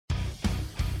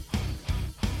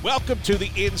Welcome to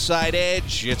the Inside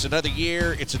Edge. It's another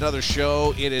year. It's another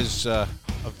show. It is a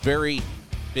very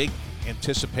big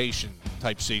anticipation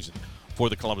type season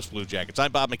for the Columbus Blue Jackets.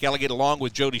 I'm Bob McElligott along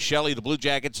with Jody Shelley. The Blue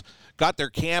Jackets got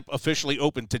their camp officially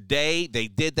open today. They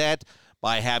did that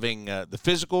by having the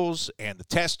physicals and the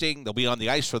testing. They'll be on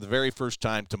the ice for the very first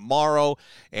time tomorrow.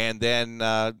 And then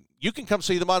you can come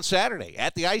see them on Saturday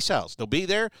at the Ice House. They'll be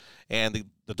there, and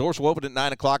the doors will open at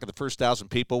 9 o'clock, and the first 1,000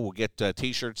 people will get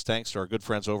T-shirts thanks to our good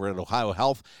friends over at Ohio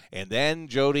Health. And then,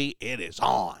 Jody, it is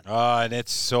on. And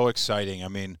it's so exciting. I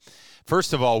mean,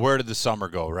 first of all, where did the summer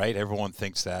go, right? Everyone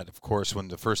thinks that, of course, when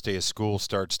the first day of school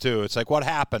starts, too. It's like, what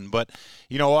happened? But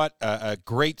you know what? A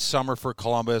great summer for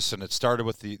Columbus, and it started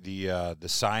with the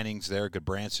signings there,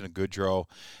 Goodbranson and Goodrow,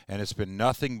 and it's been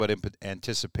nothing but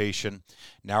anticipation.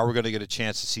 Now we're going to get a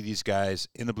chance to see these guys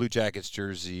in the Blue Jackets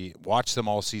jersey, watch them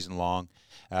all season long.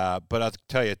 But I'll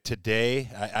tell you, today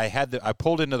I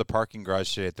pulled into the parking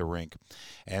garage today at the rink,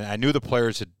 and I knew the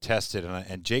players had tested,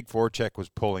 and Jake Voracek was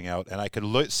pulling out, and I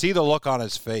could see the look on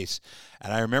his face,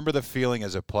 and I remember the feeling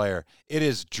as a player. It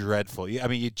is dreadful. I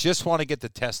mean, you just want to get the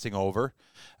testing over.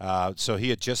 So he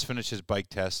had just finished his bike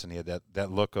test, and he had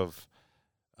that look of,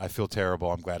 I feel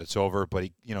terrible. I'm glad it's over. But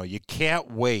you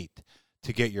can't wait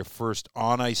to get your first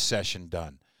on-ice session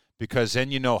done, because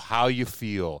then you know how you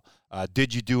feel.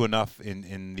 Did you do enough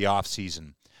in the off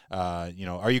season?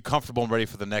 Are you comfortable and ready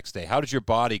for the next day? How is your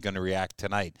body going to react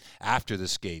tonight after the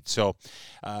skate? So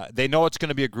they know it's going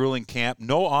to be a grueling camp.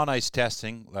 No on-ice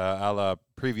testing, a la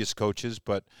previous coaches,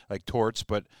 but like Torts,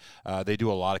 but they do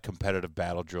a lot of competitive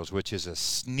battle drills, which is a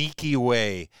sneaky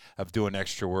way of doing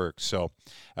extra work. So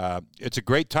it's a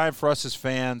great time for us as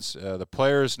fans. The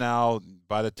players now,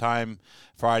 by the time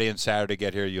Friday and Saturday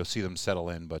get here, you'll see them settle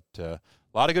in, but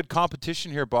a lot of good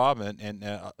competition here, Bob, and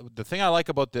the thing I like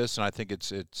about this, and I think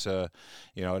it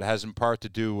has in part to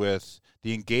do with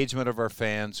the engagement of our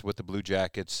fans with the Blue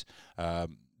Jackets.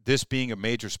 This being a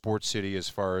major sports city, as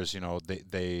far as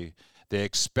they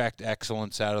expect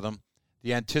excellence out of them.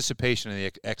 The anticipation and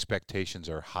the expectations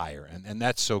are higher, and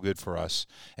that's so good for us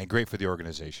and great for the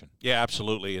organization. Yeah,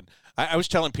 absolutely. And I was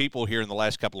telling people here in the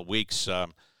last couple of weeks,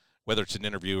 whether it's an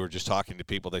interview or just talking to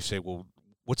people, they say, well,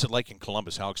 what's it like in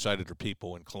Columbus? How excited are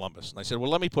people in Columbus? And I said, well,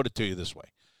 let me put it to you this way.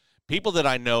 People that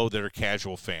I know that are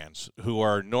casual fans, who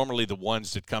are normally the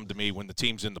ones that come to me when the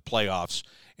team's in the playoffs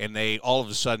and they all of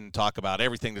a sudden talk about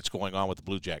everything that's going on with the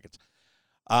Blue Jackets.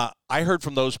 I heard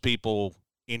from those people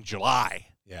in July.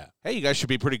 Yeah. Hey, you guys should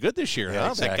be pretty good this year, huh?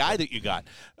 Exactly. That guy that you got.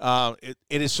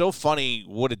 It is so funny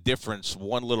what a difference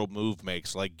one little move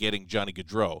makes, like getting Johnny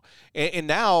Gaudreau. And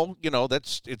now,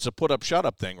 it's a put-up,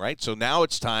 shut-up thing, right? So now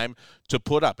it's time to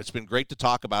put up. It's been great to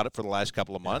talk about it for the last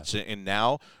couple of months, and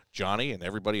now Johnny and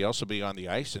everybody else will be on the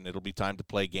ice, and it'll be time to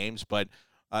play games. But,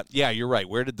 you're right.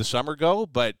 Where did the summer go?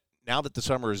 But now that the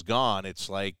summer is gone, it's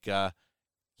like,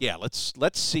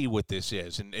 let's see what this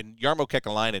is. And Jarmo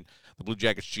Kekalainen, the Blue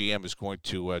Jackets GM, is going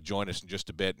to join us in just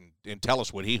a bit and tell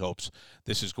us what he hopes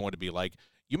this is going to be like.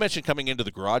 You mentioned coming into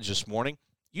the garage this morning.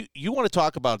 You want to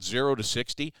talk about 0 to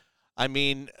 60? I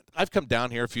mean, I've come down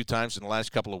here a few times in the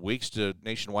last couple of weeks to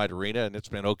Nationwide Arena, and it's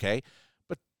been okay.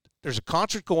 But there's a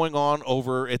concert going on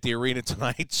over at the arena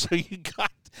tonight, so you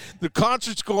got the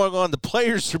concert's going on. The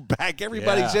players are back.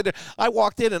 Everybody's in there. I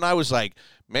walked in, and I was like,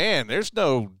 man, there's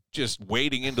no just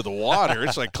wading into the water.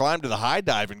 It's like climb to the high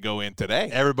dive and go in today.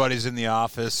 Everybody's in the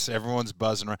office. Everyone's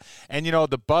buzzing around. And,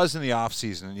 the buzz in the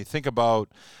offseason, and you think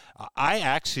about, I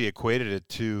actually equated it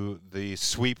to the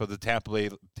sweep of the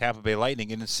Tampa Bay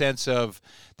Lightning in the sense of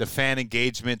the fan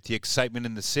engagement, the excitement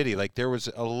in the city. Like there was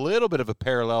a little bit of a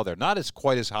parallel there. Not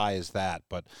quite as high as that,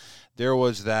 but there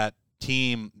was that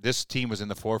this team was in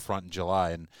the forefront in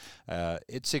July, and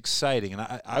it's exciting.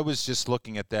 And I was just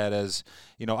looking at that as,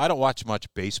 I don't watch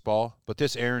much baseball, but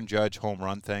this Aaron Judge home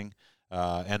run thing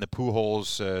and the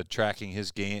Pujols tracking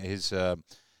his game,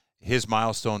 his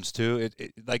milestones too.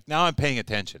 Like now I'm paying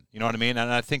attention. You know what I mean?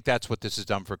 And I think that's what this has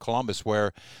done for Columbus,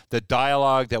 where the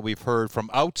dialogue that we've heard from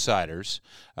outsiders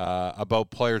about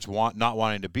players not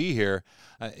wanting to be here,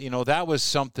 that was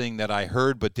something that I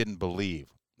heard but didn't believe.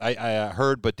 I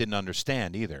heard but didn't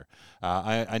understand either.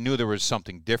 I knew there was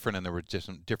something different, and there were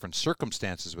different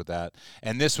circumstances with that.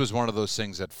 And this was one of those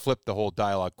things that flipped the whole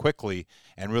dialogue quickly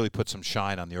and really put some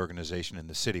shine on the organization in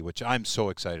the city, which I'm so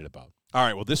excited about. All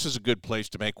right, well, this is a good place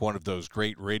to make one of those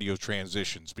great radio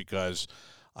transitions, because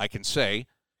I can say,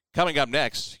 coming up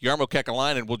next, Jarmo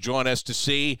Kekalainen will join us to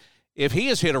see if he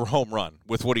has hit a home run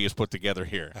with what he has put together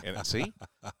here, and see,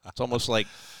 it's almost like,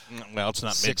 well, it's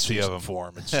not 60 mid-season of 'em.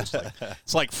 form. It's just like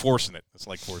it's like forcing it. It's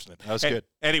like forcing it. That was good.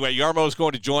 Anyway, Jarmo is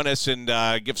going to join us and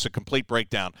give us a complete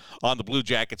breakdown on the Blue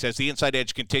Jackets as the Inside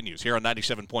Edge continues here on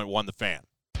 97.1 The Fan.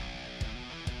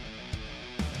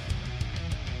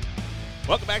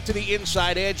 Welcome back to the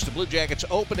Inside Edge. The Blue Jackets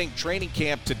opening training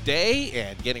camp today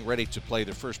and getting ready to play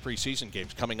their first preseason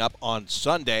games coming up on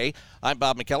Sunday. I'm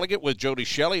Bob McElligott with Jody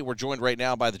Shelley. We're joined right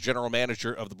now by the general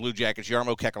manager of the Blue Jackets,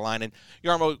 Jarmo Kekalainen.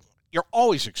 Jarmo, you're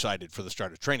always excited for the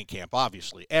start of training camp,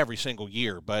 obviously, every single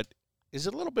year. But is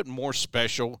it a little bit more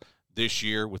special this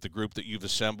year with the group that you've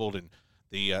assembled and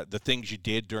the things you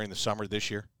did during the summer this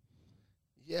year?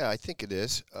 Yeah, I think it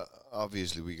is.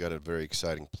 Obviously, we got a very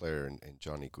exciting player in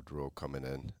Johnny Gaudreau coming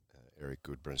in. Eric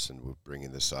Goodbranson will bring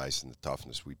in the size and the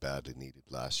toughness we badly needed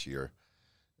last year.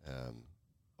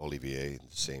 Olivier,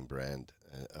 the same brand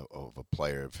of a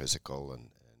player, physical, and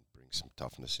bring some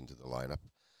toughness into the lineup.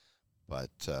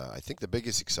 But I think the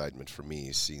biggest excitement for me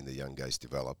is seeing the young guys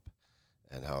develop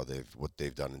and what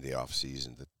they've done in the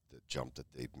offseason, the jump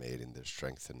that they've made in their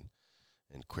strength and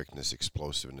quickness,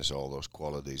 explosiveness, all those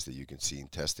qualities that you can see in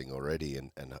testing already,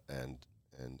 and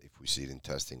if we see it in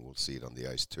testing, we'll see it on the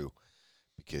ice too,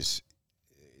 because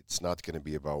it's not going to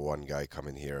be about one guy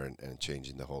coming here and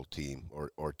changing the whole team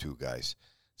or two guys.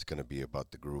 It's going to be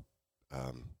about the group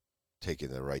taking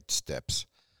the right steps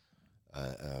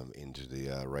into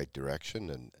the right direction,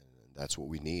 and that's what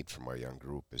we need from our young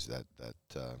group, is that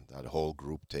whole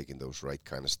group taking those right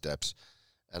kind of steps.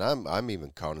 And I'm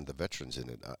even counting the veterans in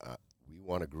it. We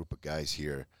want a group of guys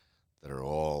here that are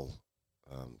all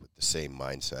with the same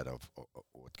mindset of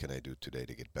what can I do today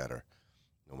to get better,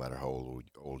 no matter how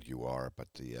old you are. But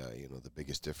the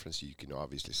biggest difference you can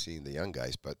obviously see in the young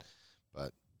guys. But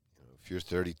if you're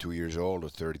 32 years old or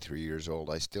 33 years old,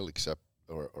 I still accept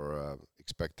or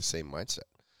expect the same mindset.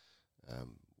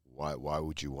 Why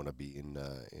would you want to be in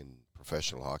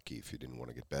professional hockey if you didn't want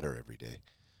to get better every day?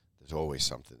 There's always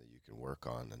something that you can work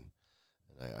on, and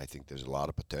I think there's a lot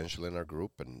of potential in our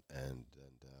group, and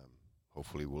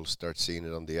hopefully we'll start seeing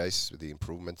it on the ice with the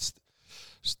improvements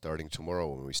starting tomorrow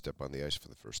when we step on the ice for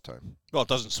the first time. Well, it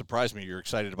doesn't surprise me. You're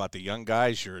excited about the young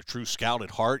guys. You're a true scout at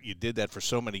heart. You did that for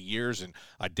so many years in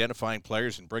identifying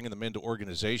players and bringing them into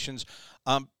organizations.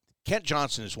 Kent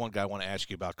Johnson is one guy I want to ask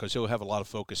you about because he'll have a lot of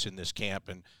focus in this camp,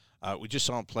 and we just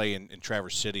saw him play in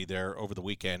Traverse City there over the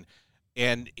weekend.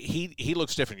 And he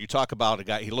looks different. You talk about a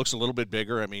guy, he looks a little bit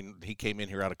bigger. I mean, he came in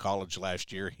here out of college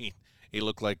last year. He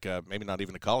looked like maybe not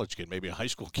even a college kid, maybe a high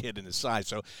school kid in his size.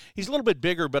 So he's a little bit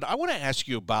bigger. But I want to ask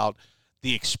you about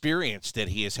the experience that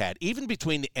he has had, even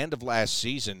between the end of last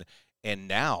season and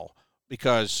now.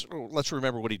 Because let's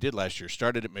remember what he did last year.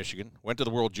 Started at Michigan, went to the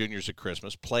World Juniors at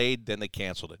Christmas, played, then they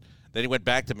canceled it. Then he went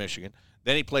back to Michigan.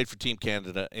 Then he played for Team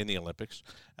Canada in the Olympics.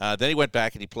 Then he went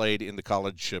back and he played in the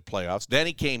college playoffs. Then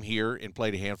he came here and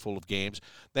played a handful of games.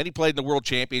 Then he played in the World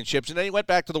Championships. And then he went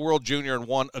back to the World Junior and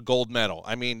won a gold medal.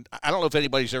 I mean, I don't know if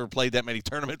anybody's ever played that many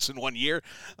tournaments in 1 year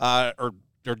or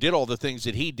did all the things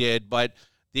that he did. But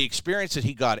the experience that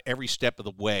he got every step of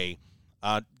the way,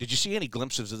 did you see any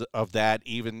glimpses of that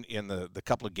even in the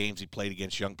couple of games he played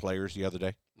against young players the other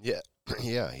day?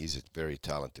 Yeah, he's a very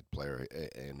talented player,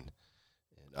 and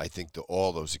I think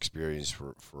all those experiences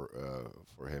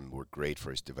for him were great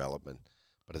for his development.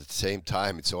 But at the same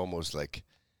time, it's almost like,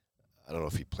 I don't know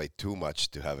if he played too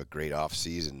much to have a great off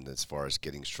season as far as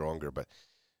getting stronger, but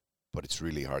it's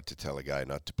really hard to tell a guy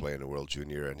not to play in the World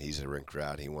Junior, and he's a rink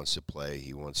rat. He wants to play.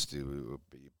 He wants to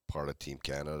be part of Team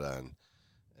Canada,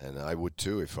 and I would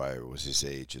too if I was his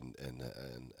age and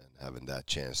having that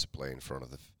chance to play in front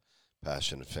of the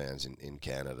passionate fans in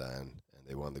Canada, and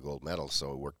they won the gold medal,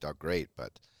 so it worked out great.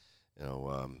 But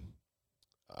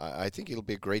I think it'll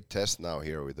be a great test now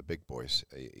here with the big boys.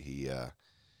 He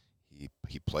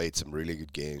played some really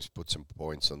good games, put some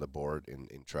points on the board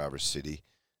in Traverse City.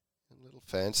 A little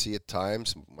fancy at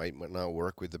times, might not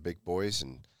work with the big boys,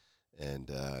 and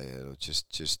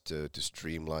just to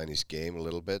streamline his game a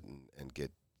little bit and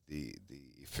get the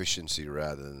efficiency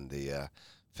rather than the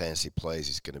fancy plays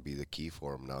is going to be the key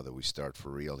for him now that we start for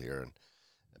real here.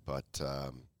 But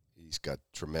he's got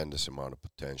tremendous amount of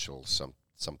potential.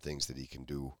 Some things that he can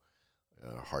do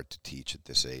hard to teach at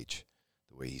this age.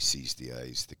 The way he sees the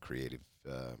ice, the creative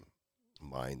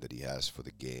mind that he has for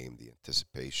the game, the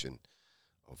anticipation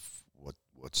of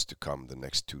what's to come, the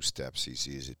next two steps. He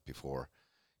sees it before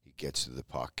he gets to the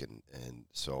puck, and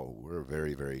so we're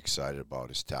very, very excited about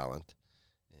his talent.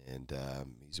 And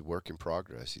he's a work in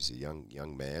progress. He's a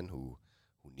young man who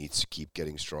needs to keep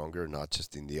getting stronger, not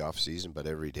just in the off season, but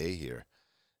every day here.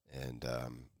 And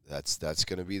that's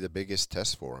going to be the biggest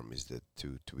test for him, is that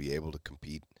to be able to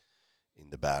compete in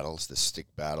the battles, the stick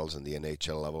battles in the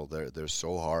NHL level. They're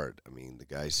so hard. I mean, the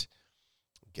guys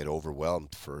get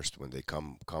overwhelmed first when they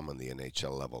come on the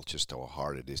NHL level, just how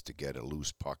hard it is to get a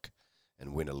loose puck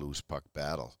and win a loose puck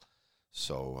battle.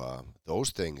 So those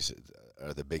things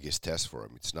are the biggest test for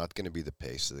him. It's not going to be the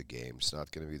pace of the game. It's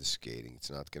not going to be the skating. It's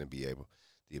not going to be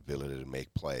the ability to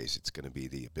make plays. It's going to be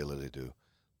the ability to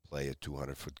play a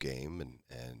 200-foot game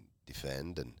and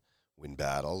defend and win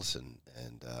battles. And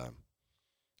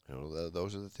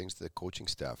those are the things that the coaching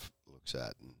staff looks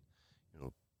at. And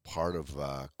part of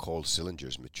Cole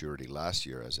Sillinger's maturity last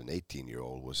year as an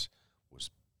 18-year-old was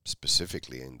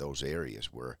specifically in those areas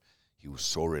where he was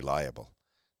so reliable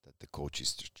that the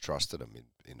coaches trusted him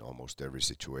in almost every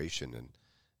situation,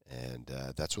 and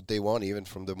that's what they want, even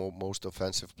from the most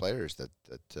offensive players. That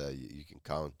you can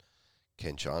count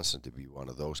Ken Johnson to be one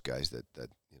of those guys that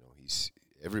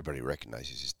everybody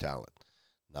recognizes his talent.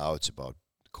 Now it's about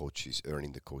coaches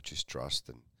earning the coaches' trust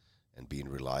and being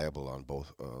reliable on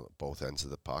both ends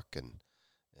of the puck,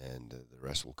 and the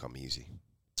rest will come easy.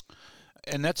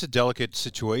 And that's a delicate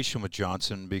situation with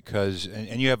Johnson because,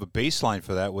 and you have a baseline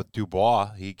for that with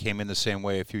Dubois. He came in the same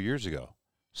way a few years ago.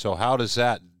 So how does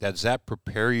that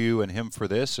prepare you and him for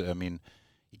this? I mean,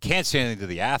 you can't say anything to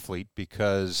the athlete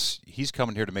because he's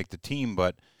coming here to make the team,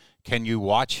 but can you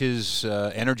watch his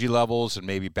energy levels and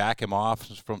maybe back him off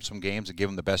from some games and give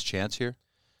him the best chance here?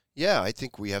 Yeah, I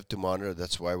think we have to monitor.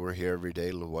 That's why we're here every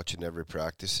day, watching every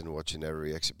practice and watching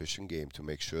every exhibition game to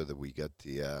make sure that we get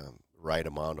the right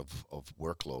amount of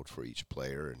workload for each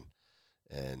player,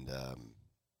 and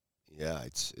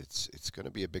it's going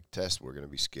to be a big test. We're going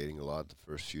to be skating a lot the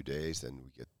first few days, then we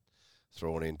get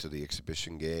thrown into the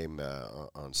exhibition game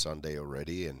on Sunday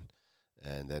already, and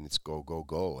then it's go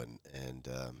and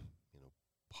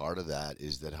part of that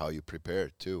is that how you prepare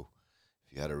too.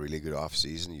 If you had a really good off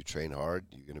season, you train hard,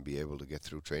 you're going to be able to get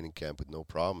through training camp with no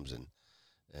problems,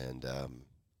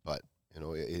 but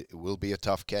it will be a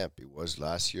tough camp. It was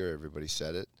last year. Everybody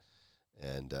said it.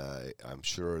 And I'm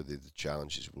sure the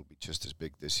challenges will be just as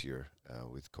big this year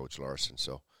with Coach Larson.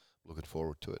 So looking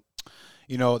forward to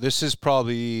it. This is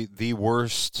probably the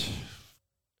worst.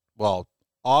 Well,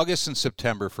 August and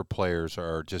September for players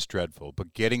are just dreadful.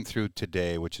 But getting through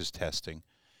today, which is testing,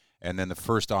 and then the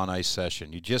first on-ice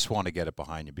session, you just want to get it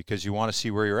behind you because you want to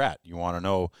see where you're at. You want to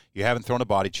know you haven't thrown a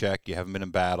body check, you haven't been in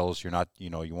battles, you're not,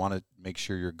 you want to make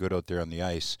sure you're good out there on the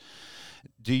ice.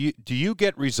 Do you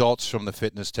get results from the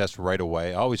fitness test right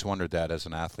away? I always wondered that as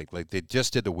an athlete. Like they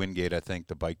just did the Wingate, I think,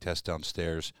 the bike test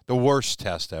downstairs. The worst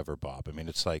test ever, Bob. I mean,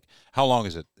 it's like, how long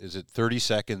is it? Is it 30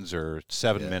 seconds or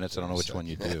 7 minutes? I don't know which one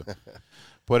you do.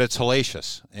 But it's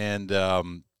hellacious. And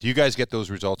do you guys get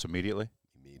those results immediately?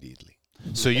 Immediately.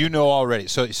 So already.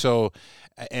 So,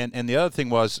 and the other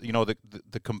thing was,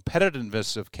 the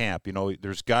competitiveness of camp.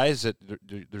 There's guys that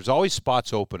there's always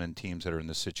spots open in teams that are in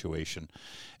this situation,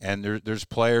 and there's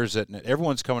players that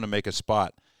everyone's coming to make a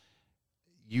spot.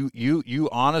 You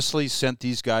honestly sent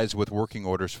these guys with working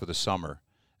orders for the summer.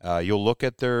 You'll look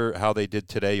at how they did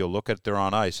today. You'll look at their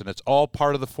on ice, and it's all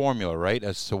part of the formula, right,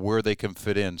 as to where they can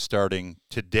fit in starting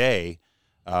today,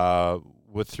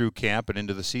 through camp and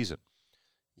into the season.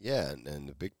 Yeah, and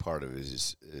the big part of it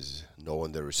is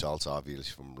knowing the results,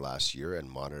 obviously, from last year and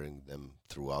monitoring them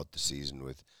throughout the season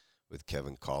with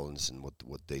Kevin Collins and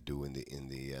what they do in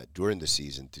the during the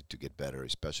season to get better,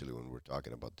 especially when we're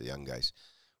talking about the young guys.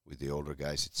 With the older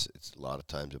guys, it's a lot of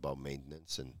times about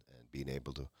maintenance and being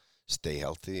able to stay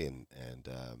healthy and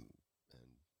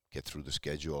get through the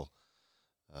schedule.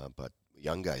 But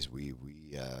young guys, we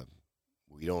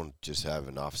don't just have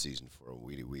an off season for them.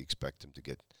 We expect them to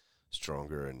get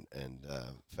stronger and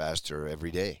faster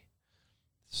every day.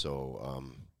 So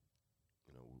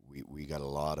we got a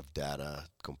lot of data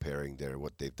comparing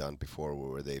what they've done before,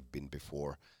 where they've been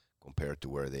before, compared to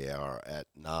where they are at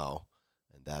now,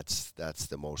 and that's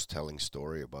the most telling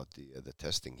story about the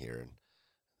testing here, and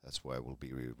that's why we'll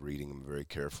be reading them very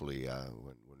carefully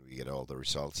when we get all the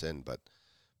results in. But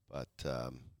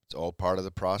it's all part of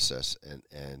the process,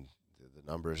 and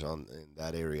the numbers in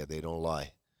that area, they don't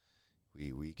lie.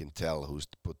 We can tell who's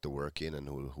put the work in and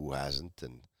who hasn't,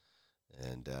 and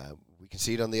we can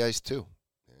see it on the ice too.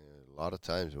 A lot of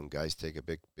times when guys take a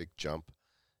big jump,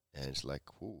 and it's like,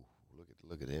 ooh,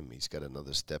 look at him. He's got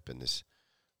another step in his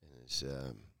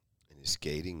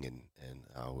skating and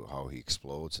how he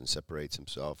explodes and separates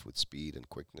himself with speed and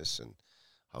quickness, and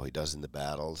how he does in the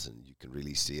battles, and you can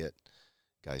really see it.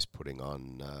 Guys putting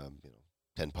on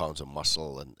 10 pounds of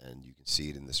muscle, and you can see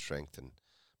it in the strength and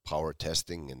power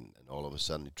testing, and all of a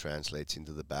sudden it translates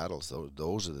into the battles.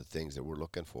 Those are the things that we're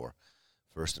looking for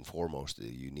first and foremost,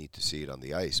 you need to see it on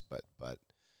the ice, but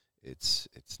it's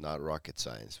not rocket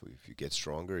science. If you get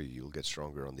stronger, you'll get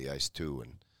stronger on the ice too,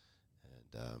 and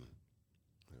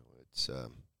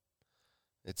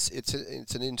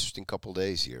it's an interesting couple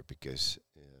days here because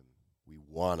we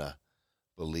wanna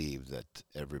believe that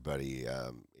everybody,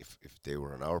 if they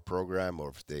were on our program or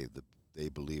if they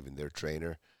believe in their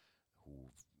trainer, who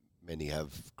many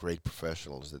have great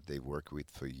professionals that they've worked with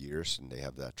for years, and they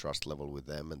have that trust level with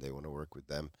them, and they want to work with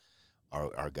them.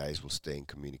 Our guys will stay in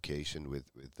communication with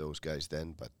those guys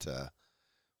then, but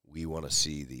we want to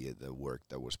see the work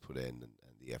that was put in and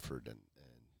the effort, and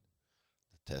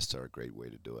the tests are a great way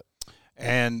to do it.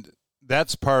 And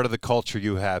that's part of the culture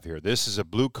you have here. This is a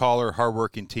blue-collar,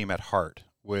 hardworking team at heart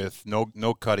with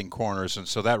no cutting corners, and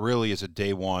so that really is a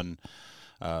day one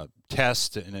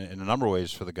test in a number of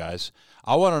ways for the guys.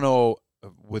 I want to know,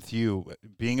 with you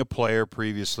being a player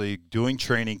previously, doing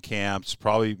training camps,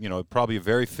 probably a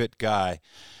very fit guy,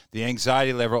 the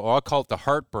anxiety level, I'll call it the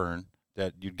heartburn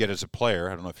that you'd get as a player.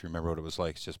 I don't know if you remember what it was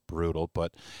like. It's just brutal.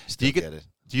 But do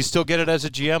you still get it as a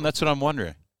GM? That's what I'm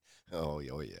wondering. Oh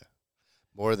yeah.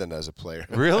 More than as a player.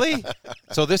 Really?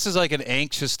 So this is like an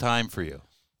anxious time for you.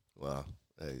 Well,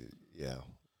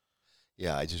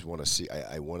 yeah. I just want to see.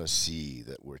 I want to see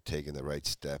that we're taking the right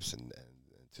steps, and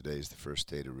today is the first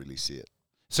day to really see it.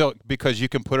 So because you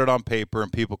can put it on paper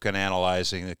and people can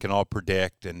analyze and it can all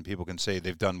predict and people can say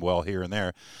they've done well here and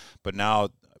there, but now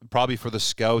probably for the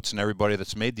scouts and everybody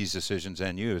that's made these decisions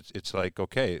and you, it's like,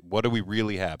 okay, what do we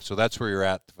really have? So that's where you're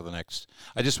at for the next.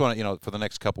 I just want to, for the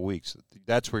next couple of weeks.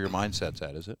 That's where your mindset's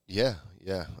at, is it? Yeah,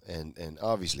 and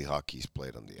obviously hockey's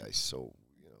played on the ice, so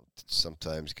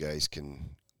sometimes guys can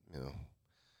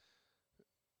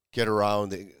get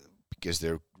around because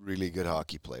they're really good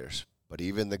hockey players. But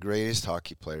even the greatest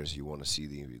hockey players, you want to see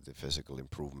the physical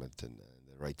improvement and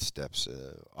the right steps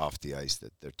off the ice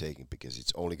that they're taking, because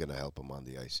it's only going to help them on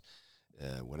the ice.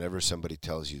 Whenever somebody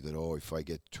tells you that, if I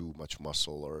get too much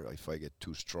muscle or if I get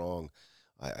too strong,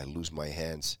 I lose my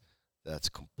hands, that's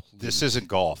complete. This isn't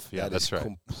golf. Yeah, that's right.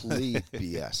 Complete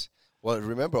BS. Well,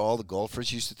 remember all the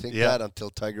golfers used to think that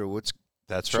until Tiger Woods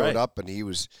showed up and he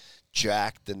was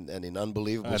jacked and in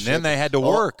unbelievable shape. And then they had to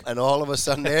work. And all of a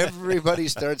sudden everybody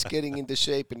starts getting into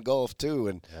shape in golf too.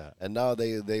 And now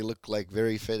they look like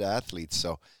very fit athletes.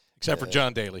 So except for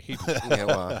John Daly.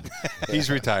 He's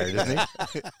retired, isn't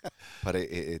he? But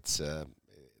it's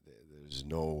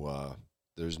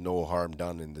there's no harm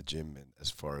done in the gym as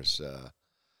far as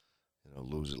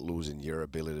losing your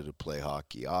ability to play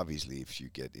hockey. Obviously, if you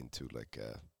get into like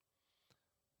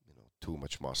too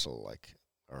much muscle, like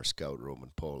our scout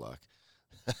Roman Polak,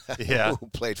 who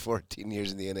played 14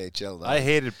 years in the NHL. Now, I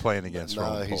hated playing against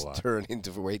Roman Polak. He's turned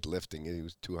into weightlifting. He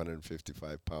was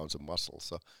 255 pounds of muscle.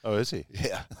 So. Oh, is he?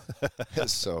 Yeah.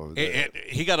 So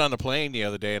he got on the plane the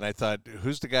other day, and I thought,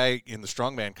 who's the guy in the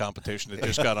strongman competition that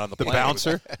just got on the plane? The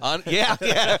bouncer?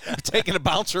 Yeah, taking a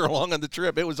bouncer along on the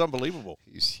trip. It was unbelievable.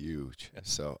 He's huge.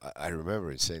 So I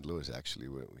remember in St. Louis, actually,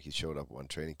 when he showed up one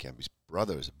training camp. His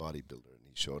brother is a bodybuilder.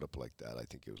 He showed up like that. I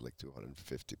think it was like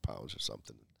 250 pounds or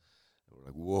something. And we're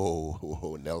like,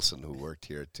 whoa. Nelson, who worked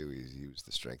here too, he was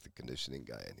the strength and conditioning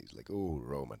guy, and he's like, oh,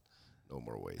 Roman, no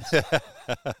more weights.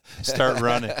 Start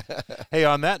running. Hey,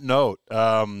 on that note,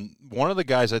 one of the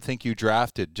guys I think you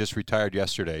drafted just retired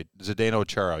yesterday, Zdeno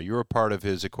Chara. You were part of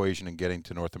his equation in getting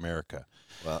to North America.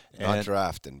 Well, not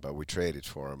drafting, but we traded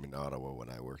for him in Ottawa when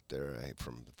I worked there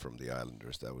from the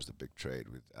Islanders. That was the big trade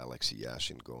with Alexei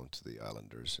Yashin going to the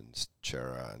Islanders and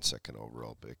Chara and second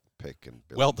overall pick. And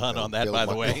well done on that, by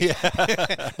the way.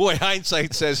 Boy,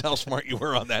 hindsight says how smart you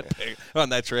were on that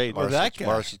trade.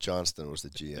 Marshall Johnston was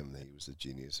the GM. He was the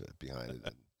genius behind it.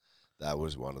 And that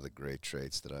was one of the great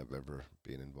trades that I've ever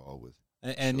been involved with.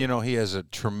 And he has a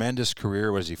tremendous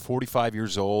career. Was he 45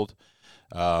 years old?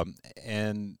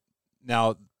 And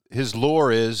now his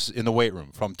lure is in the weight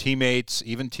room from teammates,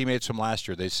 even teammates from last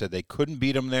year. They said they couldn't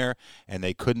beat him there, and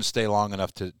they couldn't stay long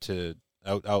enough to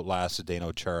outlast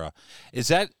Zdeno Chara.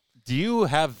 Do you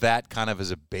have that kind of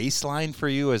as a baseline for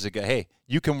you as a guy? Hey,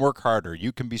 you can work harder,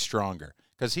 you can be stronger,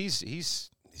 because he's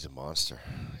a monster.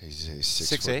 He's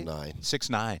 6'8", 6'9".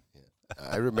 6'9". Yeah.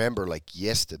 I remember like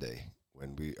yesterday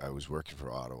when I was working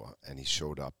for Ottawa, and he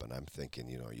showed up, and I'm thinking,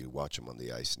 you watch him on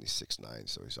the ice, and he's 6'9",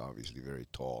 so he's obviously very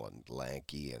tall and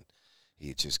lanky, and he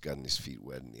had just gotten his feet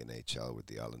wet in the NHL with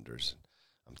the Islanders. And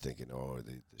I'm thinking,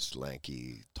 this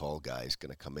lanky, tall guy is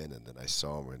going to come in, and then I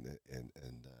saw him in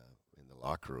the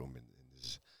locker room in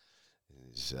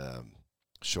his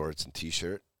shorts and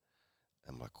T-shirt.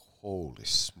 I'm like, holy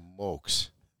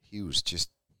smokes, he was just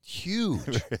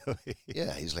huge. Really?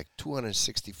 Yeah, he's like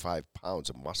 265 pounds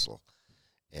of muscle.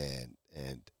 and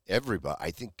everybody.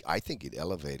 I think it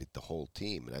elevated the whole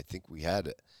team, and I think we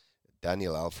had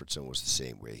Daniel Alfredsson was the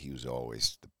same way. He was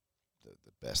always the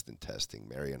best in testing.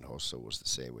 Marian Hossa was the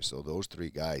same way. So those three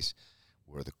guys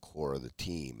were the core of the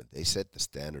team, and they set the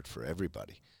standard for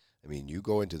everybody. I mean, you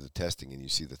go into the testing and you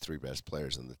see the three best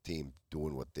players on the team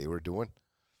doing what they were doing.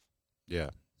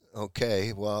 Yeah.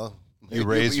 Okay, well, you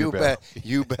raise your bet.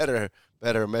 You better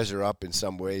measure up in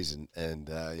some ways, and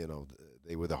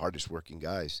they were the hardest working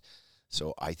guys.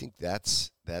 So I think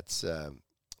that's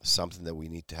something that we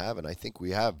need to have, and I think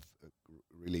we have a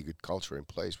really good culture in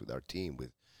place with our team,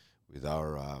 with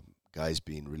our guys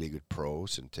being really good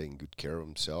pros and taking good care of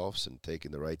themselves and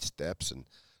taking the right steps, and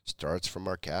starts from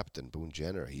our captain, Boone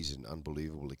Jenner. He's an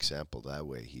unbelievable example that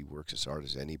way. He works as hard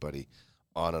as anybody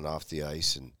on and off the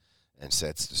ice, and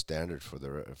sets the standard for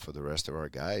the rest of our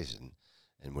guys.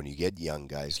 And when you get young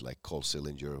guys like Cole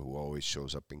Sillinger, who always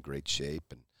shows up in great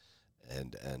shape,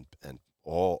 and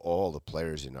all the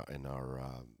players in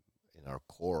our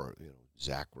core,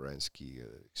 Zach Werenski,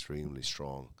 extremely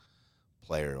strong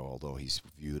player, although he's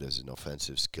viewed as an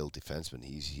offensive skilled defenseman.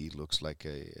 He looks like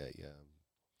a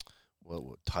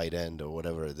tight end or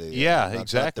whatever.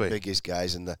 Exactly. Not the biggest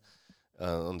guys in the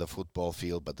on the football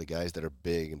field, but the guys that are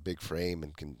big and big frame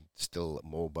and can still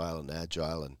mobile and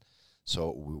agile, and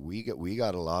so we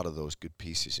got a lot of those good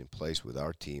pieces in place with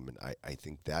our team, and I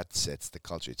think that sets the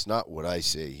culture. It's not what I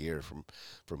say here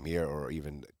from here, or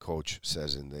even coach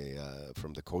says in the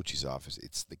from the coach's office.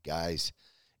 It's the guys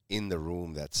in the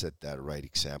room that set that right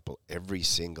example every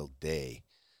single day.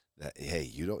 That hey,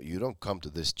 you don't come to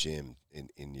this gym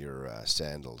in your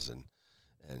sandals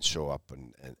and show up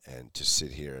and just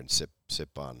sit here and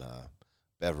sip on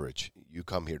beverage. You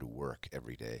come here to work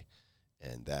every day,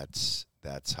 and that's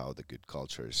how the good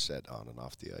culture is set on and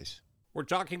off the ice. We're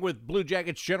talking with Blue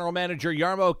Jackets General Manager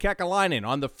Jarmo Kekalainen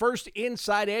on the first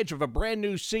inside edge of a brand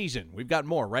new season. We've got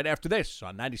more right after this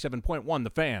on 97.1 The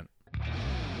Fan.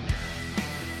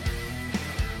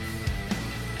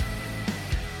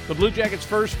 The Blue Jackets'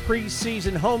 first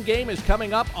preseason home game is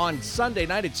coming up on Sunday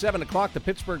night at 7 o'clock. The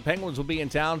Pittsburgh Penguins will be in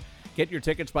town. Get your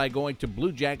tickets by going to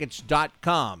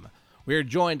BlueJackets.com. We are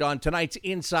joined on tonight's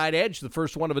Inside Edge, the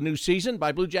first one of a new season,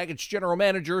 by Blue Jackets General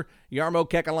Manager Jarmo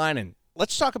Kekalainen.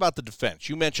 Let's talk about the defense.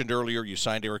 You mentioned earlier you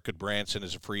signed Erik Goodbranson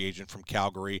as a free agent from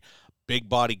Calgary. Big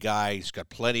body guy. He's got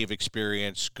plenty of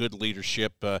experience, good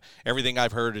leadership. Everything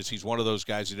I've heard is he's one of those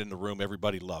guys that in the room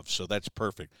everybody loves, so that's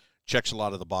perfect. Checks a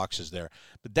lot of the boxes there.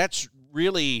 But that's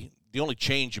really the only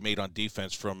change you made on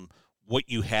defense from what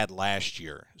you had last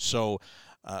year. So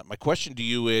my question to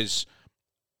you is,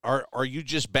 are you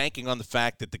just banking on the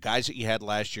fact that the guys that you had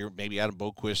last year, maybe Adam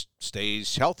Boqvist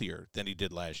stays healthier than he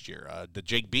did last year? The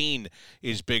Jake Bean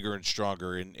is bigger and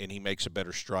stronger, and he makes a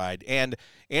better stride. And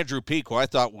Andrew Peeke, who I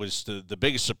thought was the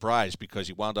biggest surprise because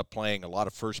he wound up playing a lot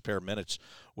of first-pair minutes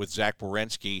with Zach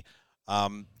Werenski.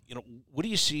 What do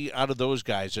you see out of those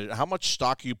guys? How much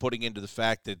stock are you putting into the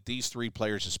fact that these three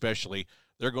players especially,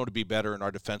 they're going to be better and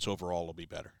our defense overall will be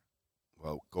better?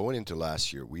 Well, going into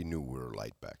last year, we knew we were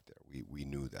light back there. We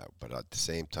knew that. But at the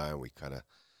same time, we kind of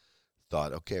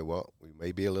thought, okay, well, we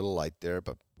may be a little light there,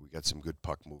 but we got some good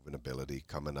puck moving ability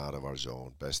coming out of our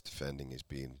zone. Best defending is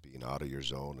being out of your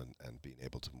zone and being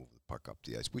able to move the puck up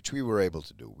the ice, which we were able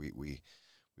to do. We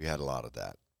had a lot of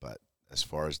that. But as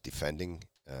far as defending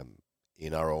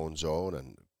in our own zone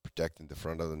and protecting the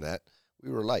front of the net, we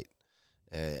were light.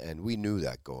 And we knew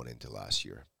that going into last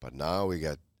year. But now we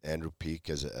got Andrew Peeke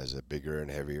as a bigger and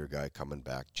heavier guy coming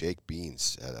back. Jake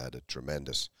Beans had a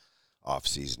tremendous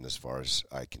offseason as far as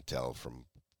I can tell from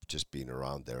just being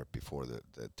around there before the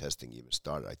testing even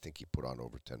started. I think he put on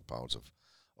over 10 pounds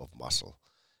of muscle,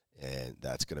 and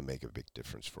that's going to make a big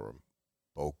difference for him.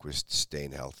 Boqvist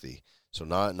staying healthy. So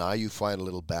now you find a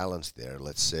little balance there.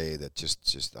 Let's say that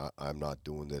just I'm not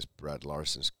doing this. Brad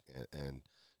Larson and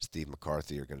Steve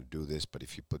McCarthy are going to do this, but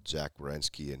if you put Zach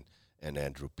Werenski and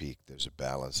Andrew Peeke, there's a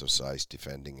balance of size,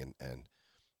 defending, and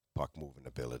puck moving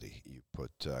ability. You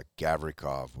put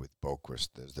Gavrikov with Boqvist,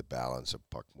 there's the balance of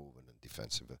puck moving and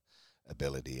defensive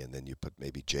ability, and then you put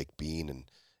maybe Jake Bean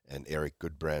and Erik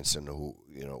Goodbranson, who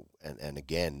and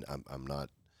again I'm not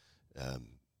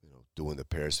doing the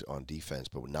pairs on defense,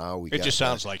 but now we. It just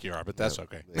sounds like you are, but that's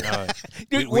okay.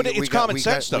 It's common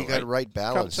sense, though. We got right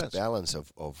balance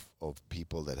of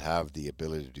people that have the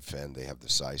ability to defend. They have the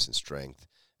size and strength.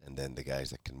 And then the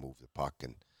guys that can move the puck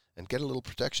and get a little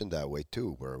protection that way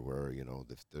too, where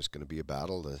if there's going to be a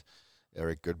battle,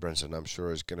 Erik Goodbranson, I'm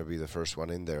sure, is going to be the first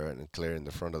one in there and clearing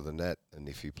the front of the net. And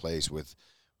if he plays with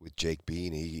Jake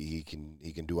Bean, he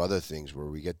can do other things where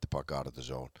we get the puck out of the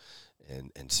zone.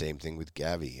 And same thing with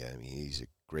Gavi. I mean, he's a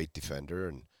great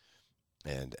defender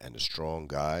and a strong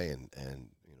guy, and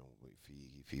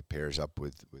if he pairs up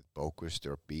with Boquist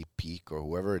or Peak or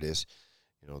whoever it is,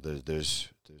 there's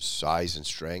size and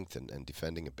strength and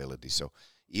defending ability. So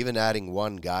even adding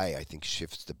one guy, I think,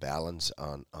 shifts the balance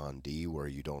on D, where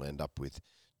you don't end up with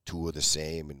two of the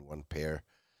same in one pair.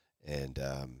 And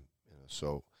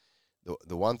so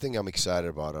the one thing I'm excited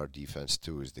about our defense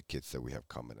too is the kids that we have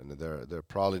coming, and they're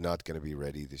probably not going to be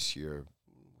ready this year.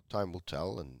 Time will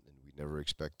tell, and we never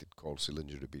expected Cole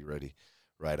Sillinger to be ready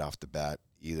right off the bat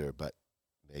either. But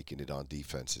making it on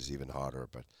defense is even harder.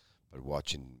 But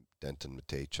watching Denton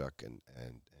Matejchuk and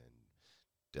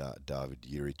David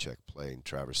Jiricek play in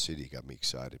Traverse City got me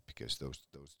excited, because those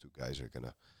two guys are going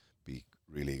to be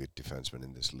really good defensemen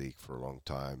in this league for a long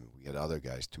time. We had other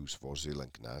guys too, Svozil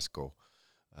and Knasko,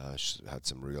 had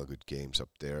some real good games up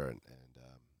there, and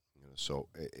so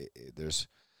there's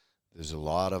a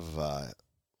lot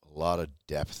of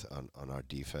depth on our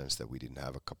defense that we didn't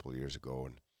have a couple of years ago,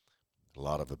 and a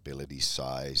lot of ability,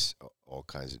 size, all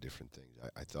kinds of different things.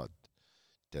 I thought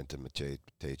Denton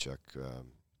Matejchuk,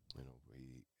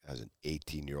 he as an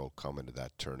 18-year-old coming to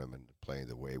that tournament, playing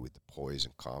the way with the poise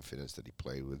and confidence that he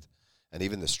played with, and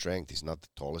even the strength. He's not the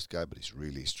tallest guy, but he's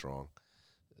really strong.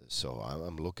 So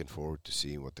I'm looking forward to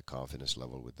seeing what the confidence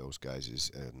level with those guys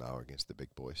is now against the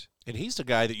big boys. And he's the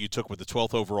guy that you took with the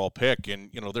 12th overall pick,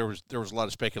 and there was a lot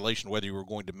of speculation whether you were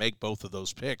going to make both of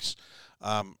those picks.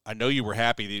 I know you were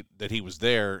happy that he was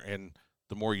there, and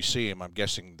the more you see him, I'm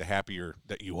guessing the happier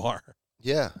that you are.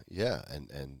 Yeah, and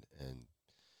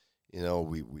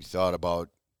we thought about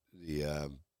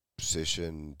the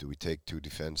position. Do we take two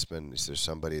defensemen? Is there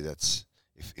somebody that's,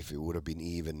 if it would have been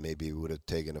even, maybe we would have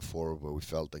taken a forward, but we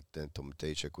felt like Denton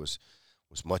Matejchuk was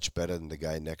much better than the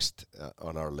guy next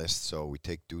on our list. So we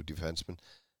take two defensemen.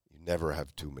 You never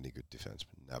have too many good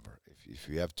defensemen, never. If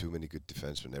you have too many good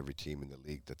defensemen, every team in the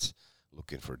league that's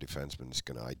looking for a defenseman is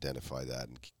going to identify that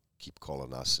and keep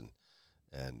calling us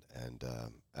and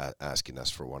asking us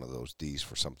for one of those Ds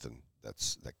for something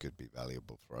that could be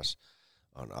valuable for us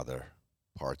on other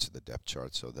parts of the depth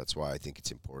chart. So that's why I think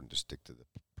it's important to stick to the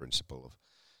principle of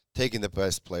taking the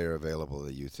best player available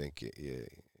that you think you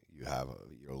have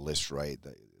your list right,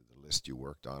 the list you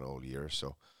worked on all year.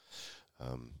 So,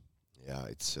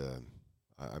 it's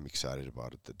I'm excited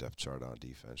about it, the depth chart on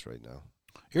defense right now.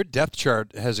 Your depth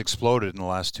chart has exploded in the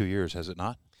last 2 years, has it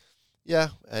not? Yeah,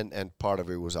 and part of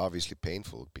it was obviously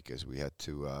painful because we had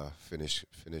to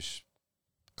finish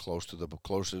closer to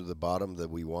the bottom that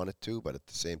we wanted to, but at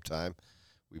the same time,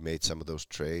 we made some of those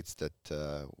trades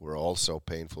that were also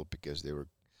painful because they were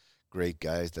great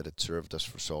guys that had served us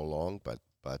for so long.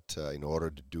 But in order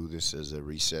to do this as a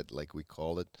reset, like we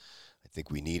call it, I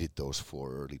think we needed those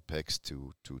 4 early picks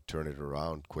to turn it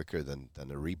around quicker than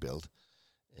a rebuild.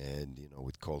 And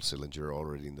with Cole Sillinger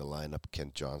already in the lineup,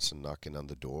 Kent Johnson knocking on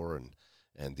the door,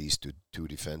 and these two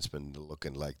defensemen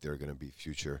looking like they're going to be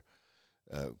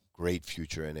great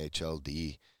future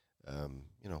NHLD.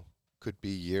 Could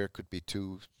be a year, could be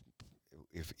 2.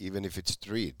 Even if it's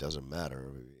 3, it doesn't matter.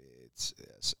 It's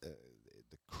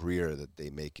the career that they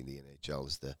make in the NHL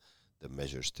is the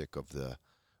measure stick of the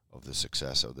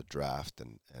success of the draft,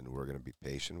 and we're going to be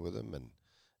patient with them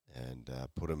and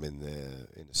put them in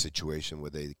a situation where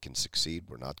they can succeed.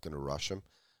 We're not going to rush them,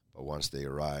 but once they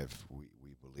arrive,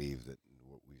 we believe that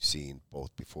what we've seen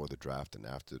both before the draft and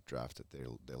after the draft, that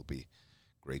they'll be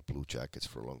great Blue Jackets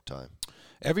for a long time.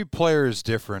 Every player is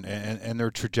different, and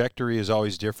their trajectory is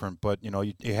always different. But,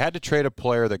 you had to trade a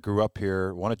player that grew up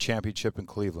here, won a championship in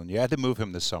Cleveland. You had to move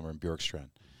him this summer in Bjorkstrand.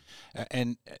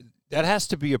 And that has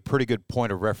to be a pretty good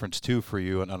point of reference, too, for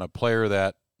you, and on a player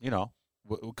that,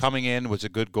 coming in was a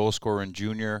good goal scorer in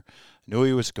junior, knew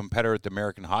he was a competitor at the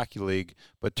American Hockey League,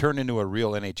 but turned into a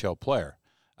real NHL player.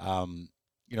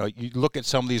 You look at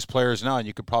some of these players now, and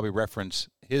you could probably reference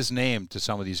his name to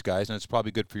some of these guys, and it's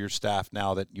probably good for your staff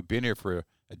now that you've been here for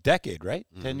a decade, right?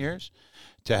 Mm-hmm. 10 years,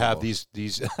 to have these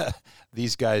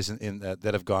these guys that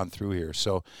have gone through here.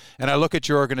 So, and I look at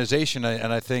your organization,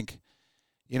 and I think,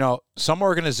 some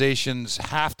organizations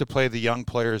have to play the young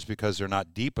players because they're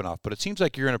not deep enough, but it seems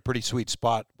like you're in a pretty sweet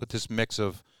spot with this mix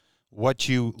of what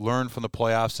you learned from the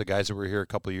playoffs, the guys that were here a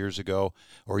couple of years ago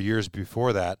or years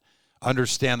before that,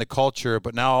 understand the culture,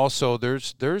 but now also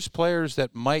there's players that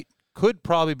could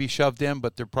probably be shoved in,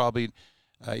 but they're probably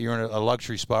you're in a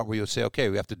luxury spot where you'll say, okay,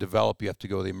 we have to develop, you have to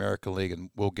go to the American League, and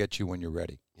we'll get you when you're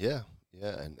ready. Yeah,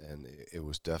 and it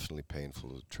was definitely painful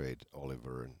to trade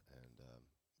Oliver, and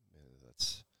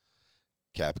that's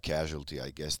cap casualty, I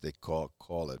guess they call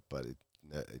it, but it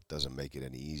doesn't make it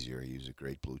any easier. He was a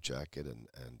great Blue Jacket, and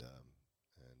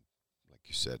like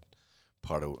you said,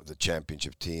 part of the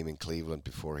championship team in Cleveland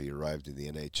before he arrived in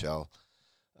the NHL.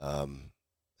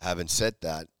 Having said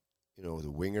that,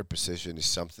 the winger position is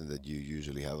something that you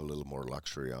usually have a little more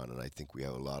luxury on, and I think we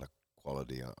have a lot of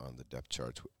quality on the depth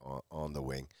charts on the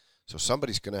wing. So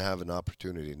somebody's going to have an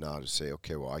opportunity now to say,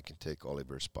 okay, well, I can take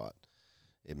Oliver's spot.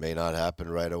 It may not happen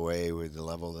right away with the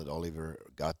level that Oliver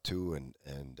got to,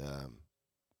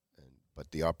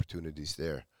 but the opportunity's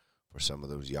there for some of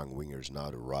those young wingers now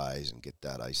to rise and get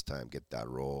that ice time, get that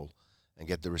role, and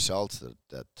get the results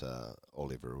that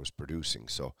Oliver was producing.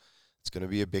 So it's going to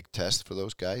be a big test for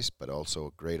those guys, but also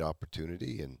a great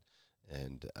opportunity,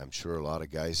 and I'm sure a lot of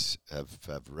guys have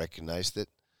recognized it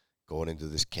going into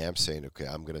this camp, saying, okay,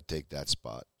 I'm going to take that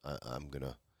spot. I'm going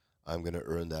to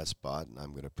earn that spot, and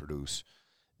I'm going to produce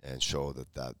and show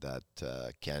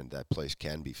that place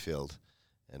can be filled.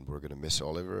 And we're going to miss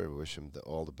Oliver. I wish him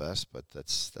all the best, but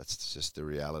that's just the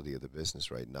reality of the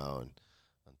business right now. And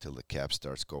until the cap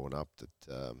starts going up,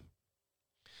 that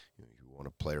you want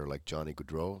a player like Johnny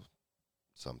Gaudreau,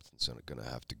 something's going to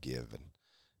have to give.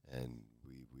 And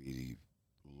we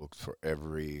looked for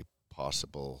every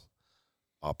possible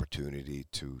opportunity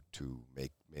to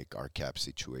make our cap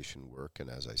situation work. And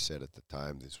as I said at the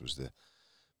time, this was the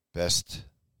best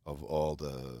of all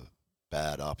the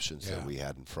bad options that we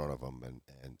had in front of them, and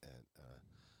I'm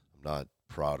not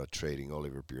proud of trading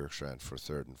Oliver Bjorkstrand for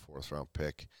third and fourth round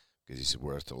pick because he's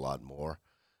worth a lot more,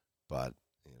 but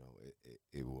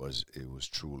it was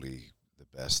truly the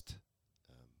best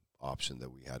option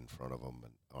that we had in front of them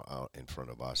and out in front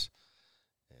of us,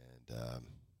 and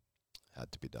had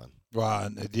to be done. Wow,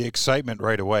 and the excitement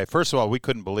right away. First of all, we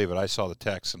couldn't believe it. I saw the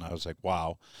text, and I was like,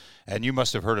 wow. And you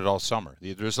must have heard it all summer.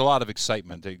 There's a lot of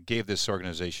excitement. It gave this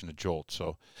organization a jolt.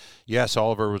 So, yes,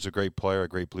 Oliver was a great player, a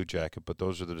great Blue Jacket, but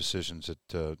those are the decisions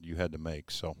that you had to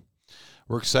make. So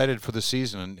we're excited for the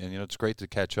season, and it's great to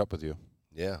catch up with you.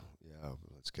 Yeah.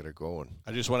 Let's get it going.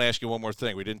 I just want to ask you one more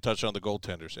thing. We didn't touch on the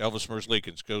goaltenders. Elvis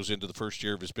Merzlikins goes into the first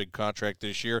year of his big contract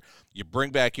this year. You bring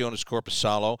back Jonas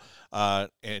Korpisalo,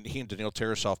 and he and Daniil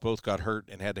Tarasov both got hurt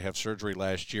and had to have surgery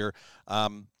last year.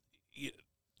 How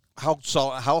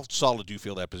solid do you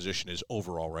feel that position is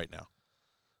overall right now?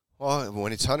 Well,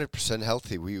 when it's 100%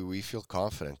 healthy, we feel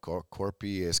confident.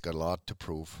 Corpy has got a lot to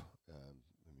prove.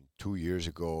 2 years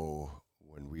ago,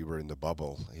 when we were in the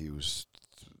bubble, he was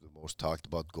the most talked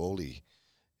about goalie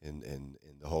in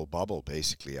the whole bubble,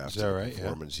 basically, after the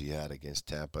performance he had against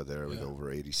Tampa there with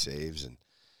over 80 saves,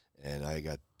 and I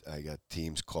got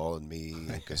teams calling me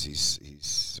because he's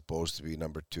supposed to be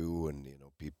number 2, and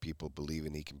people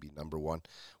believing he can be number 1.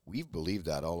 We've believed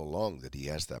that all along, that he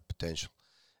has that potential,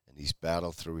 and he's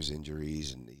battled through his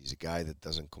injuries, and he's a guy that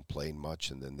doesn't complain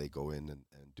much, and then they go in and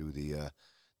do the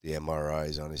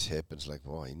MRIs on his hip, and it's like,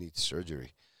 well, he needs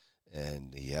surgery,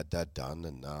 and he had that done,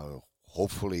 and now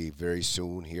hopefully very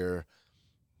soon here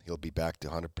he'll be back to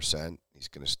 100%. He's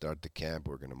going to start the camp.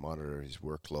 We're going to monitor his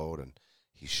workload, and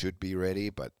he should be ready,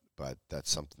 but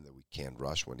that's something that we can't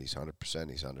rush. When he's 100%,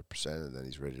 he's 100%, and then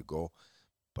he's ready to go.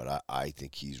 But I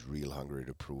think he's real hungry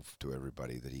to prove to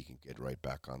everybody that he can get right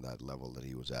back on that level that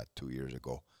he was at 2 years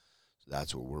ago. So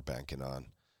that's what we're banking on.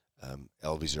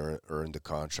 Elvis earned the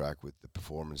contract with the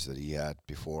performance that he had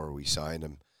before we signed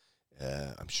him.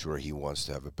 I'm sure he wants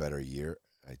to have a better year.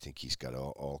 I think he's got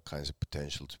all kinds of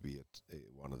potential to be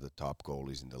one of the top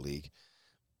goalies in the league.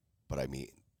 But, I mean,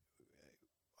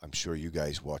 I'm sure you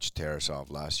guys watched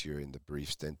Tarasov last year in the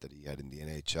brief stint that he had in the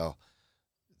NHL.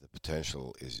 The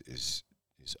potential is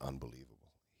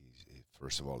unbelievable.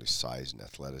 First of all, his size and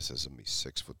athleticism. He's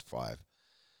 6'5"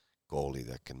 goalie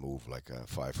that can move like a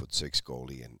 5'6"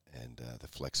 goalie, and the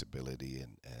flexibility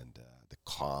and the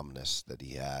calmness that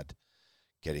he had,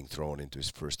 getting thrown into his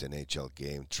first NHL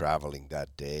game, traveling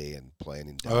that day and playing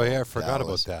in Dallas. Oh, yeah, I forgot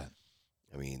about that.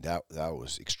 I mean, that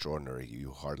was extraordinary.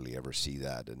 You hardly ever see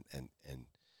that. And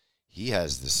he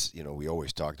has this, we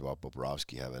always talked about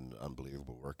Bobrovsky having an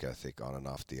unbelievable work ethic on and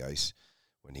off the ice.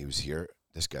 When he was here,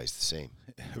 this guy's the same.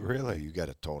 Really? You got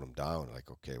to tone him down.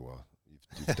 Like, okay, well,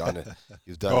 you've done it.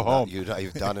 You've done Go home.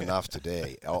 You've done enough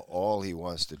today. All he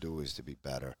wants to do is to be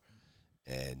better.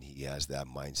 And he has that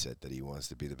mindset that he wants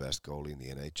to be the best goalie in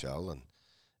the NHL,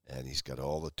 and he's got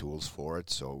all the tools for it.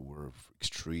 So we're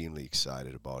extremely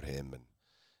excited about him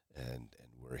and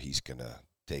where he's going to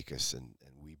take us, and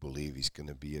we believe he's going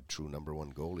to be a true number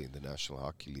 1 goalie in the National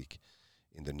Hockey League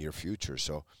in the near future.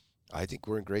 So I think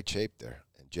we're in great shape there.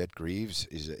 And Jet Greaves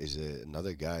is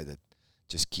another guy that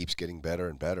just keeps getting better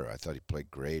and better. I thought he played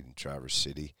great in Traverse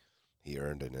City. He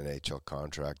earned an NHL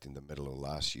contract in the middle of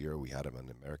last year. We had him an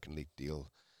American League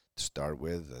deal to start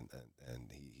with,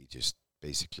 and he just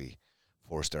basically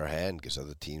forced our hand because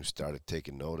other teams started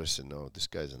taking notice and, this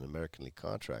guy's an American League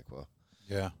contract. Well,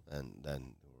 yeah. And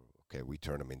then, okay, we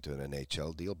turn him into an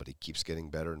NHL deal, but he keeps getting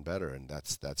better and better, and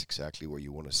that's exactly what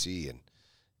you want to see. And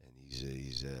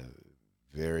he's a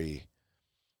very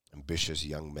ambitious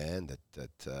young man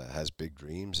that has big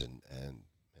dreams, and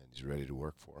he's ready to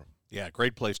work for him. Yeah,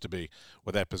 great place to be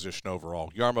with that position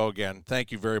overall. Jarmo, again,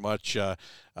 thank you very much.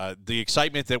 The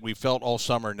excitement that we felt all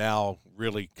summer now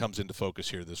really comes into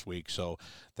focus here this week. So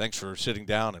thanks for sitting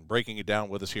down and breaking it down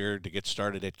with us here to get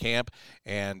started at camp.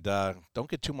 And don't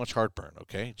get too much heartburn,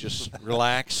 okay? Just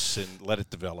relax and let it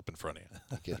develop in front of you.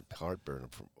 I get heartburn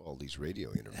from all these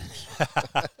radio interviews.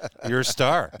 You're a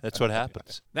star. That's what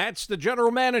happens. That's the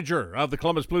general manager of the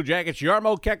Columbus Blue Jackets,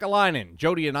 Jarmo Kekalainen.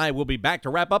 Jody and I will be back to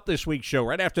wrap up this week's show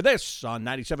right after this on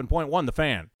 97.1 The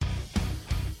Fan.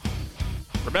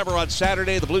 Remember, on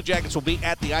Saturday, the Blue Jackets will be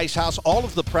at the Ice House. All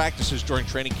of the practices during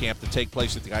training camp that take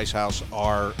place at the Ice House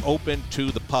are open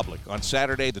to the public. On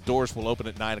Saturday, the doors will open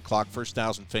at 9 o'clock. First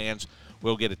 1,000 fans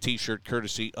will get a T-shirt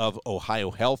courtesy of Ohio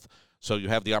Health. So you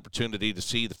have the opportunity to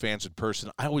see the fans in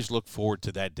person. I always look forward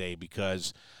to that day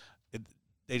because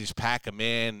they just pack them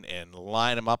in and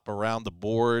line them up around the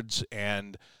boards,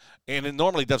 and it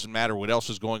normally doesn't matter what else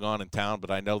is going on in town,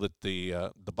 but I know that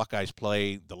the Buckeyes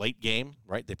play the late game,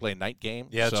 right? They play a night game.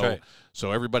 Yeah, that's right.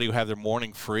 So everybody will have their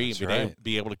morning free and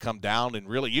be able to come down, and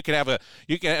really you can have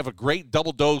a great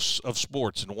double dose of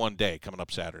sports in one day coming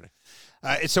up Saturday.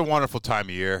 It's a wonderful time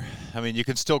of year. I mean, you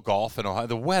can still golf in Ohio.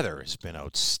 The weather has been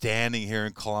outstanding here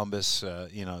in Columbus.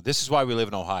 This is why we live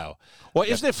in Ohio. Well,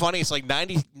 isn't it funny? It's like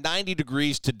 90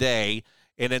 degrees today.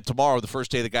 And then tomorrow, the first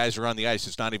day the guys are on the ice,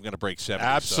 it's not even going to break 70.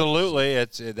 Absolutely.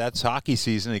 That's hockey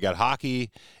season. You got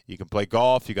hockey. You can play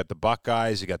golf. You got the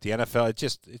Buckeyes. You got the NFL.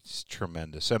 It's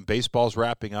tremendous. And baseball's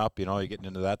wrapping up. You're getting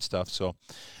into that stuff. So,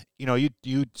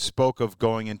 you spoke of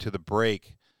going into the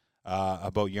break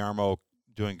about Jarmo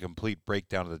doing a complete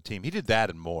breakdown of the team. He did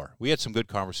that and more. We had some good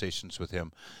conversations with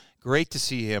him. Great to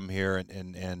see him here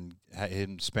and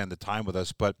him spend the time with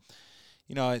us. But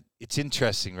it's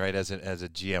interesting, right? As a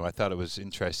GM, I thought it was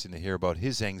interesting to hear about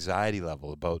his anxiety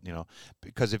level. About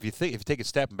because if you take a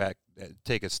step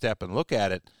and look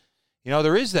at it,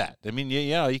 there is that. I mean,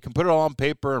 you can put it all on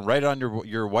paper and write it on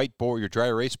your whiteboard, your dry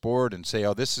erase board, and say,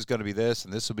 oh, this is going to be this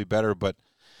and this will be better. But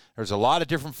there's a lot of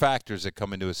different factors that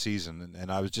come into a season,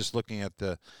 and I was just looking at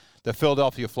the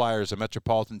Philadelphia Flyers, a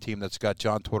Metropolitan team that's got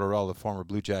John Tortorella, the former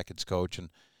Blue Jackets coach, and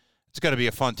it's going to be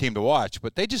a fun team to watch,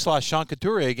 but they just lost Sean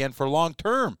Couturier again for long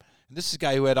term. And this is a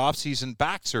guy who had off-season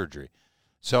back surgery.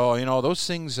 So, those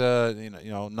things,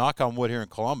 knock on wood here in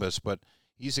Columbus, but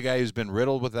he's a guy who's been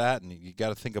riddled with that, and you got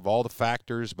to think of all the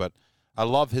factors. But I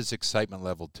love his excitement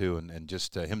level, too, and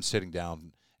just him sitting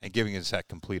down and giving us that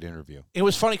complete interview. It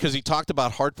was funny because he talked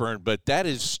about heartburn, but that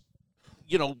is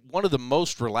one of the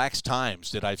most relaxed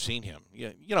times that I've seen him.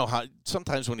 How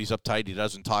sometimes when he's uptight, he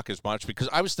doesn't talk as much, because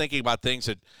I was thinking about things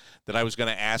that I was going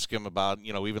to ask him about,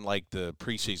 even like the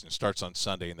preseason starts on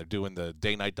Sunday and they're doing the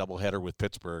day-night doubleheader with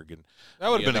Pittsburgh. And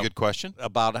that would have been a good question.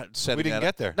 About setting we didn't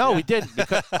get there. No, we didn't.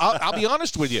 Because I'll be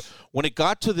honest with you. When it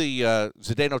got to the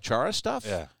Zdeno Chara stuff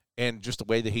and just the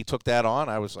way that he took that on,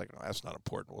 I was like, oh, that's not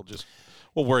important.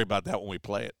 We'll worry about that when we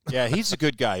play it. Yeah, he's a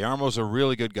good guy. Jarmo's a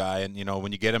really good guy, and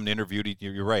when you get him interviewed,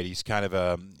 you're right. He's kind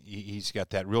of he's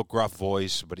got that real gruff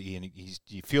voice, but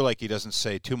you feel like he doesn't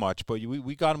say too much. But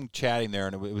we got him chatting there,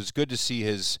 and it was good to see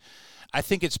his. I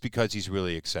think it's because he's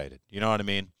really excited. You know what I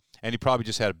mean? And he probably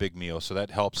just had a big meal, so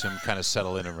that helps him kind of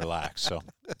settle in and relax. So,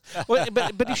 well,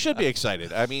 but he should be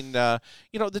excited. I mean, the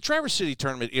Traverse City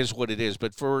tournament is what it is.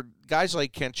 But for guys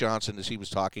like Kent Johnson, as he was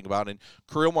talking about, and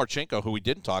Kirill Marchenko, who we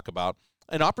didn't talk about,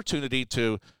 an opportunity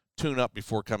to tune up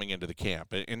before coming into the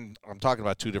camp. And I'm talking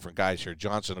about two different guys here.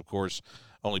 Johnson, of course,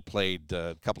 only played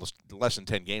a couple of less than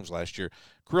 10 games last year.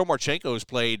 Kirill Marchenko has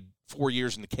played 4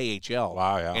 years in the KHL.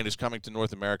 Wow, yeah. And is coming to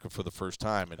North America for the first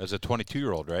time. And, as a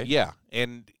 22-year-old, right? Yeah.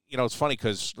 And, it's funny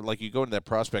because, like, you go into that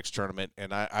prospects tournament,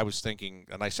 and I was thinking,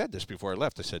 and I said this before I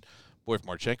left, I said, boy, if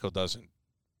Marchenko doesn't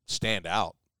stand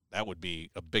out, that would be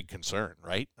a big concern,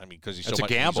 right? I mean, because he's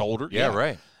he's older. Yeah,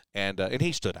 right. And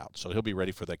he stood out, so he'll be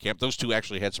ready for that camp. Those two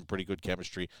actually had some pretty good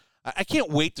chemistry. I can't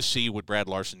wait to see what Brad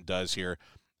Larson does here,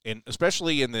 and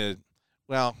especially in the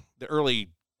early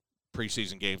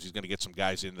preseason games. He's going to get some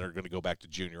guys in that are going to go back to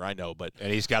junior. I know, but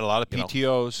and he's got a lot of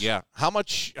PTOs. Yeah. How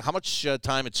much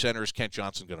time at center is Kent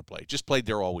Johnson going to play? Just played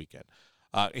there all weekend.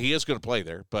 He is going to play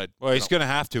there, but he's going to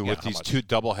have to with these two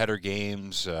doubleheader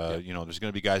games. There's going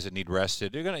to be guys that need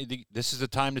rested. This is the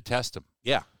time to test them.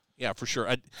 Yeah, for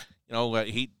sure.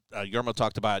 Jarmo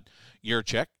talked about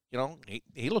Jiricek.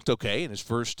 He looked okay in his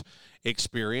first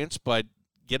experience, but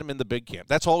get them in the big camp.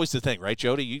 That's always the thing, right,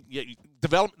 Jody? You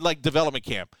development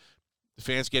camp. The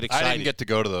fans get excited. I didn't get to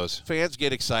go to those. Fans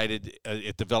get excited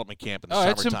at development camp in the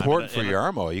summertime. It's important for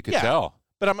Yarmo. You could tell.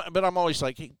 But I'm always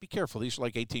like, hey, be careful. These are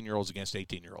like 18-year-olds against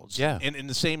 18-year-olds. Yeah. And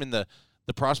the same in the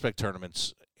prospect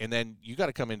tournaments. And then you got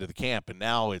to come into the camp, and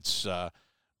now it's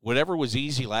whatever was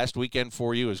easy last weekend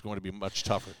for you is going to be much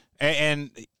tougher.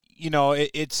 And you know,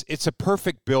 it's a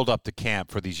perfect build-up to camp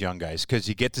for these young guys because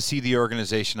you get to see the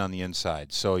organization on the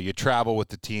inside. So you travel with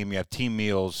the team, you have team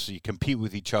meals, you compete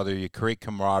with each other, you create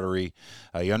camaraderie,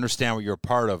 you understand what you're a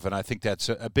part of, and I think that's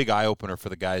a big eye-opener for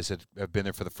the guys that have been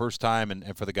there for the first time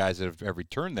and for the guys that have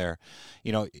returned there.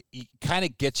 You know, it kind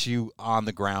of gets you on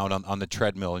the ground, on the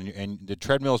treadmill, and the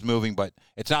treadmill is moving, but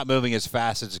it's not moving as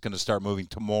fast as it's going to start moving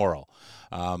tomorrow.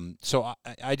 So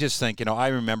I just think, you know, I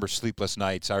remember sleepless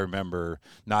nights. I remember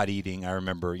not eating. I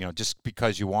remember, you know, just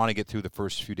because you want to get through the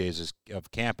first few days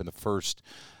of camp and the first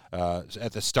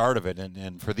at the start of it.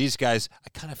 And for these guys, I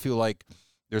kind of feel like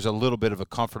there's a little bit of a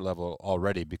comfort level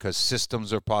already because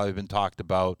systems have probably been talked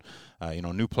about. You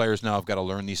know, new players now have got to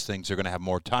learn these things. They're going to have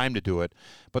more time to do it.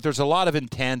 But there's a lot of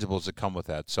intangibles that come with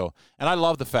that. So, and I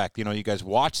love the fact, you know, you guys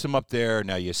watch them up there.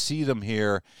 Now you see them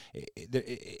here.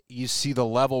 You see the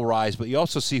level rise, but you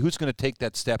also see who's going to take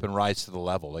that step and rise to the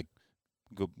level. Like,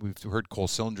 we've heard Cole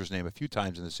Sillinger's name a few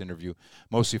times in this interview,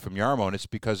 mostly from Yarmo, and it's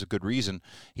because of good reason.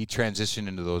 He transitioned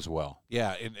into those well.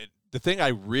 Yeah, and the thing I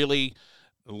really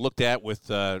looked at with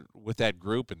that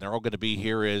group, and they're all going to be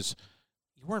here, is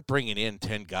you weren't bringing in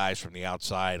 10 guys from the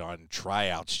outside on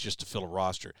tryouts just to fill a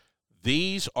roster.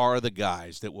 These are the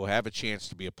guys that will have a chance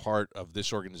to be a part of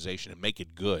this organization and make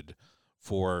it good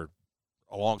for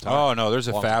a long time. Oh, no, there's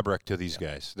a fabric to these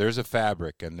guys. There's a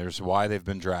fabric, and there's why they've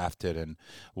been drafted and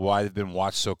why they've been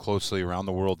watched so closely around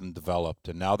the world and developed.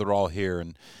 And now they're all here.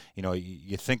 And, you know,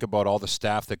 you think about all the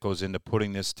staff that goes into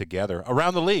putting this together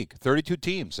around the league, 32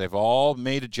 teams. They've all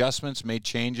made adjustments, made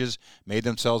changes, made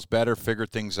themselves better,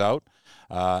 figured things out.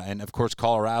 And, of course,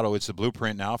 Colorado is the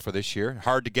blueprint now for this year.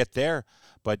 Hard to get there,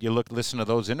 but you listen to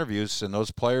those interviews and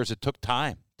those players, it took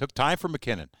time. It took time for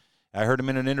MacKinnon. I heard him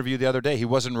in an interview the other day. He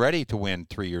wasn't ready to win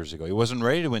 3 years ago. He wasn't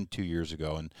ready to win 2 years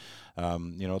ago. And,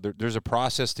 you know, there's a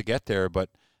process to get there. But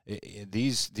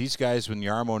these guys, when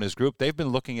Yarmo and his group, they've been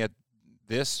looking at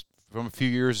this from a few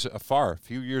years afar, a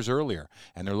few years earlier,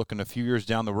 and they're looking a few years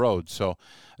down the road. So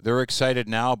they're excited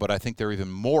now, but I think they're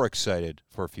even more excited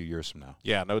for a few years from now.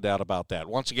 Yeah, no doubt about that.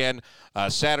 Once again,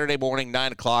 Saturday morning,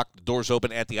 9 o'clock, the doors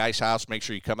open at the Ice House. Make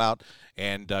sure you come out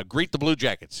and greet the Blue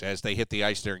Jackets as they hit the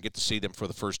ice there and get to see them for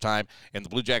the first time. And the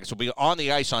Blue Jackets will be on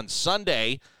the ice on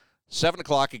Sunday, 7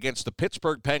 o'clock against the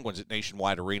Pittsburgh Penguins at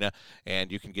Nationwide Arena.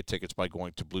 And you can get tickets by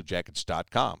going to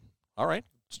BlueJackets.com. All right.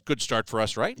 It's a good start for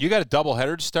us, right? You got a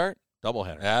doubleheader to start?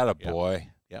 Doubleheader. Attaboy.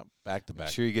 Yeah, back to back.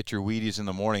 Make sure you get your Wheaties in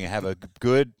the morning and have a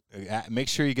good make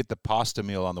sure you get the pasta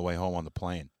meal on the way home on the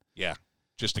plane. Yeah,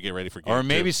 just to get ready for game Or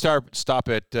maybe two. Stop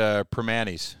at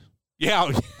Permani's.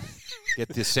 Yeah. Get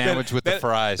the sandwich with the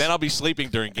fries. Then I'll be sleeping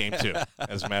during game 2,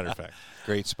 as a matter of fact.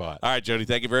 Great spot. All right, Jody,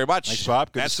 thank you very much. Thanks,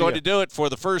 Bob. Good That's to see going you. to do it for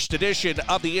the first edition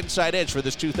of the Inside Edge for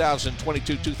this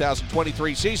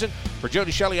 2022-2023 season. For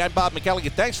Jody Shelley, I'm Bob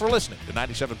McElligott. Thanks for listening to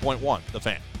 97.1 The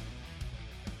Fan.